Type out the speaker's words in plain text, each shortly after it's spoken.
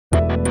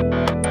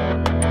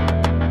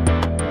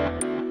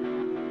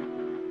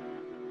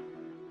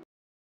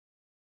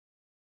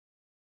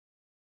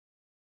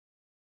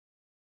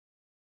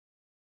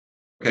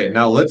Okay,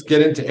 now let's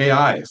get into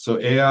AI. So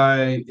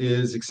AI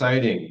is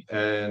exciting,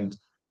 and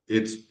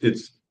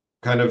it's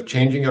kind of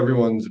changing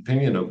everyone's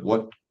opinion of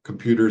what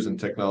computers and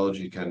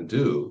technology can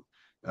do.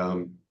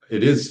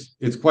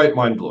 It's quite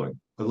mind-blowing.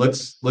 But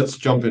let's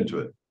jump into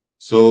it.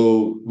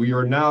 So we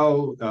are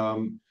now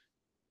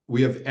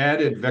we have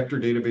added vector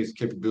database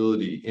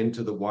capability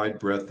into the wide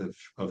breadth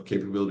of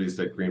capabilities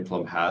that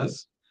Greenplum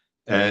has.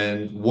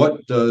 And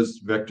what does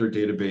vector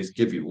database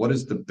give you? What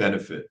is the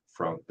benefit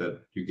from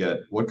that you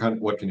get? What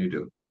can you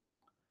do?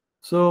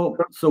 So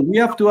we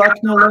have to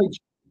acknowledge,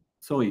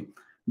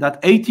 that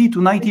 80 to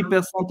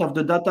 90% of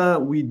the data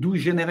we do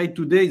generate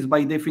today is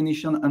by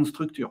definition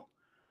unstructured.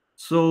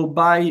 So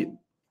by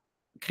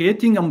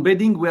creating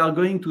embedding, we are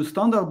going to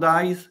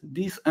standardize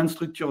this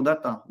unstructured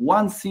data,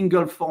 one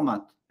single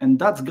format. And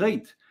that's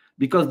great,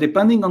 because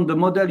depending on the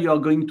model you are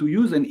going to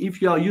use, and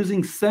if you are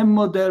using same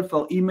model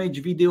for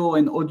image, video,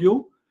 and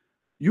audio,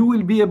 you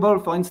will be able,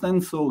 for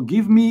instance, so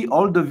give me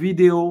all the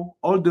video,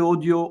 all the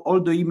audio, all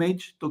the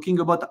image, talking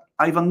about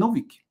Ivan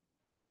Novic.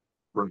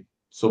 Right.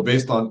 So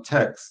based on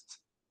text,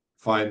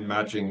 find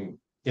matching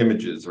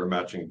images or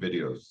matching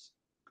videos,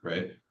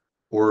 right?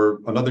 Or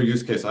another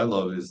use case I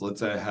love is, let's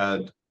say I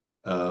had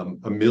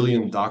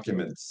 1,000,000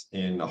 documents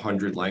in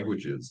 100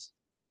 languages.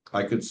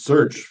 I could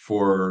search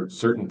for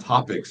certain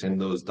topics in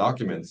those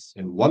documents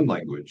in one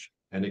language,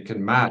 and it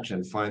can match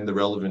and find the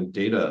relevant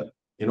data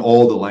in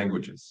all the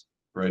languages,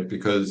 right?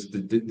 Because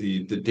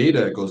the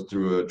data goes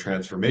through a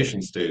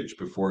transformation stage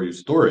before you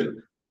store it,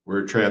 where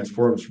it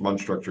transforms from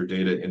unstructured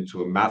data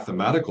into a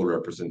mathematical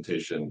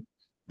representation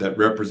that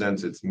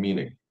represents its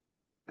meaning.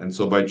 And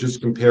so by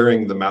just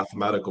comparing the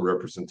mathematical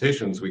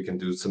representations, we can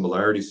do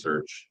similarity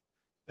search.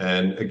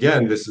 And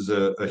again, this is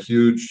a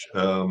huge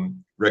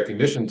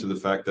recognition to the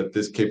fact that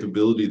this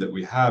capability that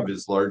we have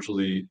is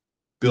largely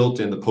built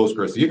in the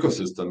Postgres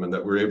ecosystem, and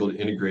that we're able to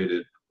integrate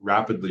it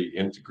rapidly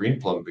into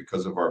Greenplum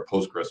because of our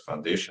Postgres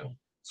foundation.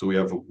 So we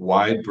have a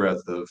wide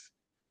breadth of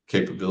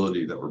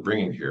capability that we're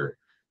bringing here.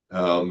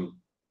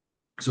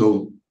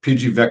 So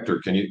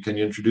pgvector, can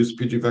you introduce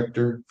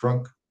pgvector,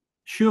 Frank?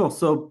 Sure.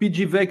 So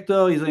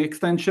pgvector is an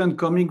extension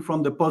coming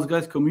from the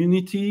Postgres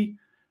community.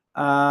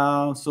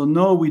 So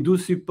now we do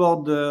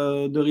support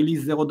the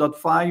release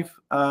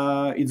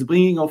 0.5. It's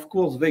bringing, of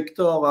course,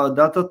 vector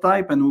data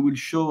type, and we will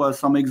show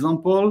some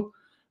example.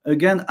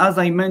 Again, as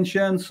I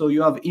mentioned, so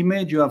you have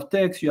image, you have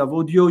text, you have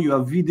audio, you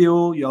have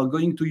video. You are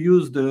going to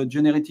use the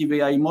generative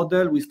AI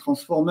model with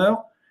transformer,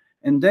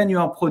 and then you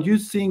are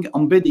producing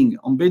embedding.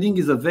 Embedding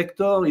is a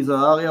vector, is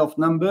an array of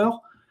number.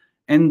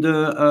 And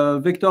the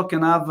vector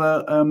can have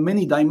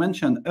many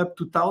dimensions, up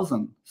to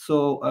 1,000.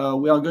 So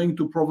we are going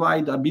to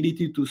provide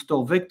ability to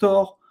store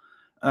vector,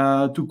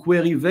 to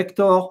query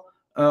vector,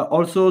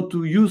 also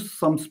to use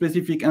some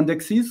specific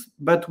indexes.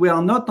 But we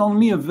are not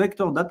only a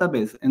vector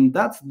database, and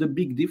that's the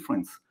big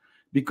difference,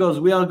 because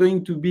we are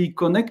going to be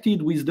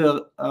connected with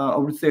the, I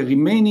would say,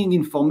 remaining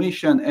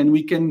information, and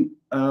we can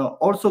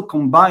also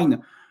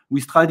combine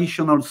with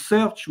traditional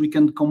search. We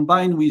can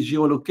combine with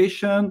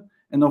geolocation.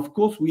 And of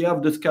course, we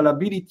have the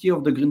scalability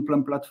of the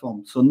Greenplum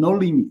platform, so no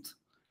limit.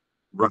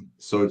 Right.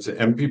 So it's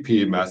an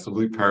MPP,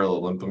 massively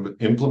parallel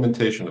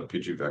implementation of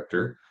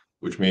pgvector,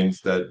 which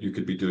means that you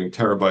could be doing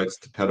terabytes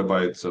to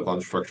petabytes of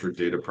unstructured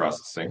data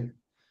processing.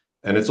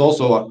 And it's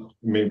also, I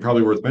mean,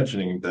 probably worth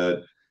mentioning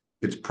that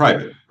it's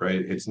private,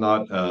 right? It's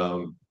not,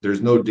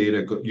 there's no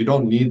data. You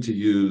don't need to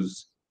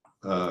use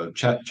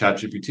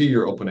ChatGPT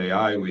or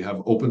OpenAI. We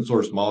have open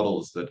source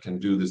models that can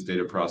do this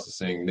data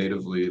processing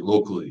natively,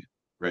 locally,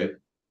 right?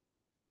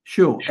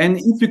 Sure. And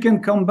if you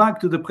can come back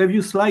to the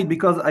previous slide,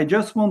 because I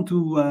just want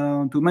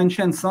to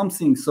mention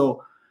something.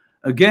 So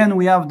again,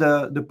 we have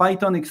the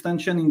Python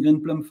extension in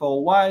Greenplum for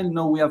a while.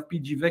 Now we have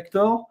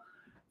pgvector.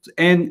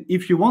 And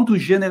if you want to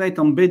generate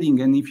embedding,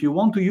 and if you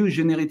want to use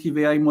generative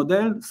AI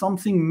model,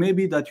 something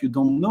maybe that you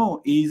don't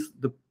know is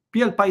the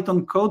PL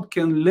Python code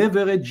can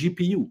leverage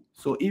GPU.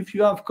 So if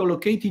you have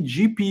collocated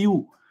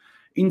GPU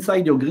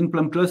inside your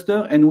Greenplum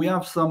cluster, and we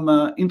have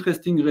some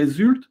interesting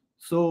result,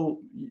 so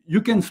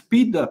you can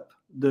speed up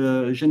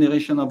the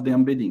generation of the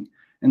embedding.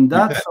 And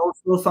that's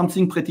also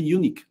something pretty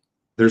unique.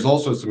 There's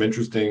also some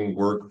interesting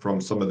work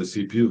from some of the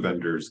CPU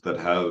vendors that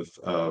have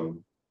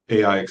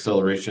AI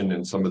acceleration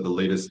in some of the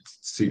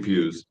latest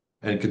CPUs.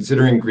 And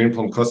considering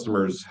Greenplum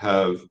customers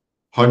have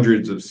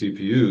hundreds of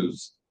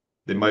CPUs,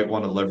 they might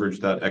want to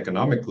leverage that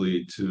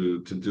economically to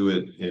do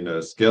it in a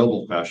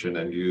scalable fashion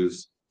and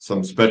use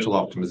some special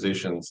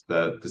optimizations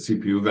that the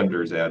CPU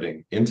vendor is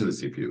adding into the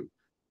CPU.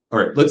 All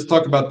right, let's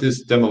talk about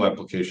this demo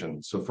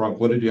application. So Frank,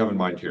 what did you have in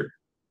mind here?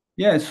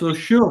 Yeah, so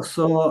sure.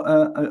 So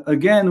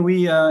again,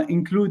 we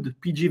include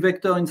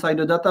pgvector inside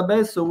the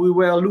database. So we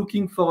were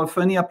looking for a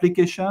funny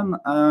application,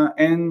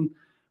 and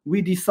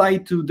we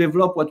decide to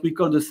develop what we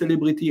call the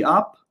celebrity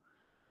app.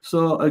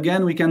 So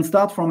again, we can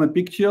start from a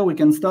picture. We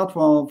can start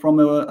from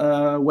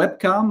a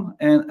webcam.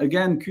 And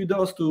again,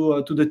 kudos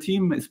to the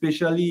team,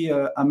 especially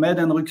Ahmed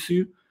and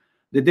Ruxu.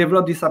 They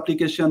developed this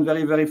application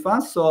very, very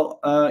fast. So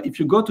if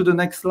you go to the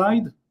next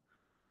slide.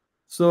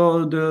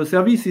 So the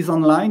service is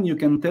online. You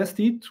can test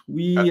it.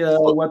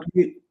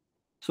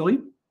 Sorry?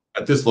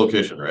 At this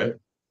location, right?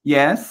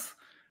 Yes.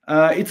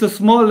 It's a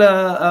small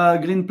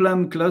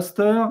Greenplum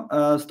cluster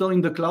stored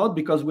in the cloud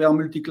because we are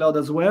multi-cloud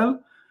as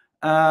well.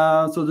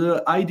 So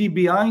the ID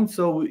behind,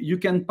 so you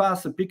can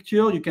pass a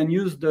picture, you can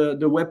use the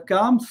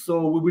webcam.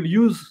 So we will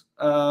use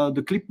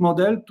the clip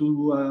model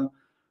to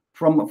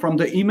from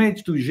the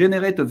image to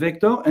generate a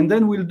vector, and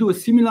then we'll do a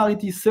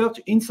similarity search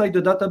inside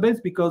the database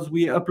because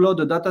we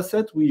upload a data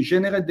set, we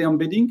generate the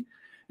embedding.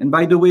 And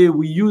by the way,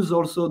 we use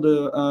also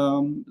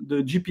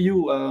the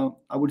GPU,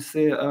 I would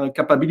say,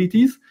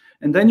 capabilities.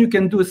 And then you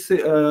can do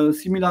a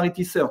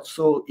similarity search.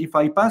 So if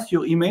I pass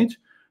your image,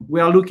 we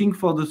are looking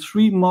for the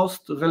 3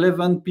 most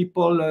relevant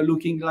people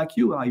looking like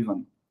you,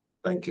 Ivan.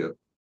 Thank you.